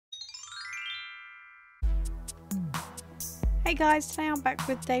Hey guys, today I'm back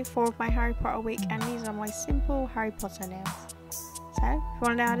with day 4 of my Harry Potter week, and these are my simple Harry Potter nails. So, if you want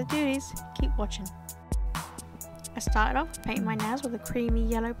to know how to do these, keep watching. I started off painting my nails with a creamy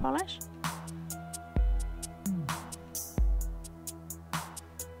yellow polish.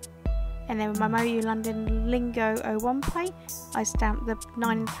 And then with my Moyu London Lingo 01 plate, I stamped the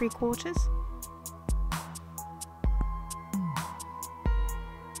 9 3/4.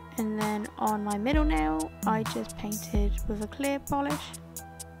 And then on my middle nail, I just painted with a clear polish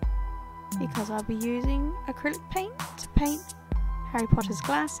because I'll be using acrylic paint to paint Harry Potter's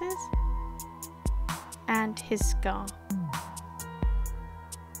glasses and his scar.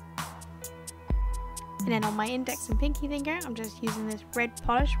 And then on my index and pinky finger, I'm just using this red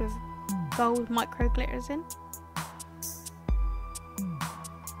polish with gold micro glitters in.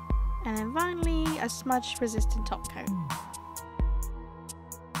 And then finally, a smudge resistant top coat.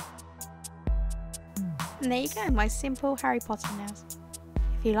 And there you go, my simple Harry Potter nails.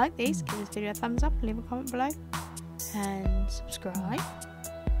 If you like these, give this video a thumbs up and leave a comment below. And subscribe.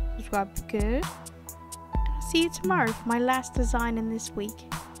 Subscribe for good. And I'll see you tomorrow for my last design in this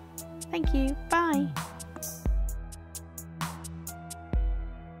week. Thank you, bye.